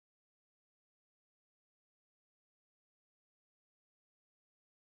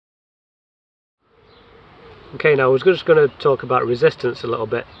Okay, now I was just going to talk about resistance a little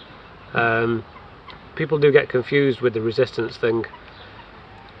bit. People do get confused with the resistance thing.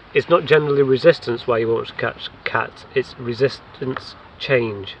 It's not generally resistance why you won't catch cats, it's resistance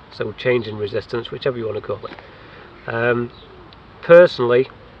change, so change in resistance, whichever you want to call it. Personally,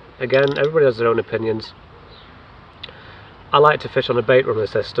 again, everybody has their own opinions. I like to fish on a bait runner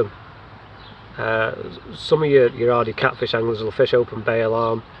system. Some of your hardy catfish anglers will fish open bail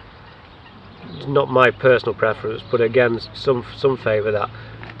arm. It's not my personal preference, but again, some favour that.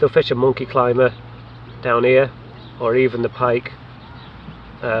 They'll fish a monkey climber down here, or even the pike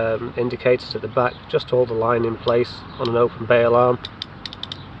indicators at the back, just to hold the line in place on an open bail arm,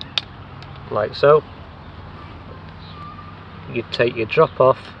 like so. You take your drop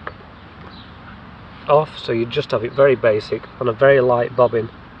off, so you just have it very basic on a very light bobbin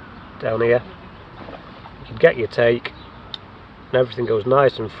down here. You get your take, and everything goes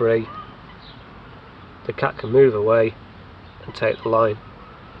nice and free. The cat can move away and take the line.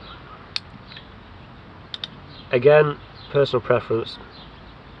 Again, personal preference.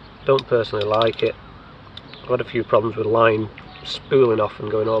 Don't personally like it. I've had a few problems with line spooling off and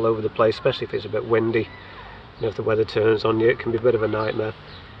going all over the place, especially if it's a bit windy. You know, if the weather turns on you, it can be a bit of a nightmare.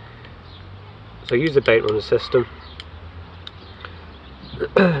 So use the bait runner system.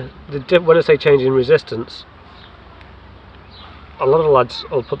 When I say changing resistance, a lot of lads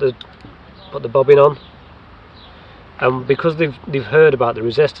will put the bobbin on, and because they've heard about the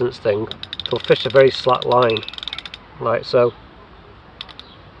resistance thing, they'll fish a very slack line, like so.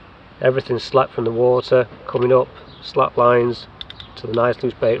 Everything's slack from the water, coming up, slack lines to the nice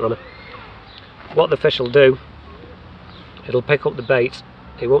loose bait runner. What the fish will do, it'll pick up the bait,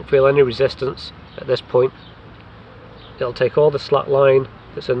 it won't feel any resistance at this point. It'll take all the slack line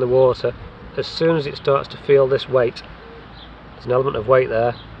that's in the water. As soon as it starts to feel this weight, there's an element of weight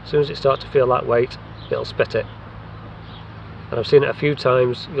there, as soon as it starts to feel that weight, it'll spit it. And I've seen it a few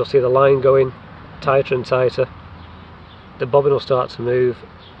times. You'll see the line going tighter and tighter, the bobbin will start to move,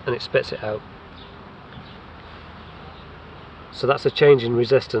 and it spits it out. So that's a change in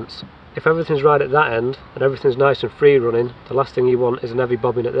resistance. If everything's right at that end and everything's nice and free running, the last thing you want is an heavy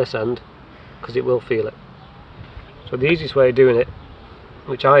bobbin at this end, because it will feel it. So the easiest way of doing it,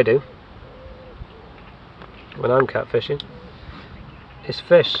 which I do when I'm catfishing, is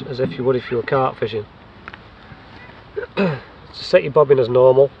fish as if you would if you were carp fishing. So set your bobbin as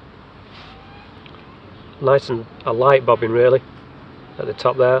normal, nice and a light bobbin really at the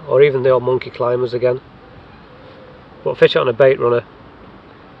top there, or even the old monkey climbers again, but fish it on a bait runner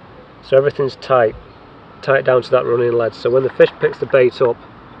so everything's tight down to that running lead. So when the fish picks the bait up,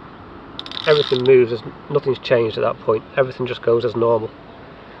 everything moves, nothing's changed at that point, everything just goes as normal.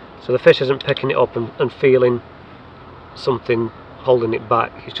 So the fish isn't picking it up and feeling something holding it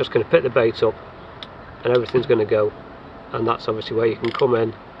back. He's just going to pick the bait up and everything's going to go. And that's obviously where you can come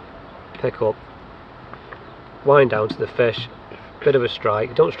in, pick up, wind down to the fish, bit of a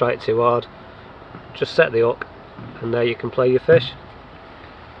strike, don't strike too hard, just set the hook, and there you can play your fish.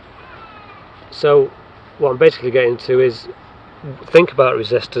 So what I'm basically getting to is, think about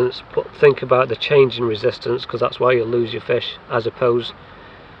resistance, but think about the change in resistance, because that's why you'll lose your fish, as opposed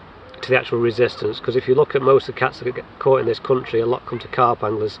to the actual resistance. Because if you look at most of the cats that get caught in this country, a lot come to carp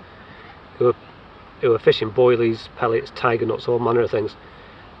anglers who are fishing boilies, pellets, tiger nuts, all manner of things.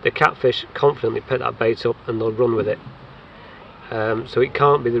 The catfish confidently pick that bait up and they'll run with it. So it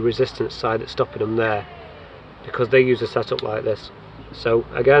can't be the resistance side that's stopping them there, because they use a setup like this. So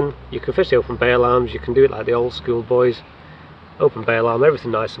again, you can fish the open bail arms, you can do it like the old school boys. Open bail arm,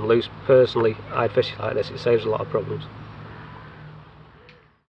 everything nice and loose. Personally, I'd fish it like this, it saves a lot of problems.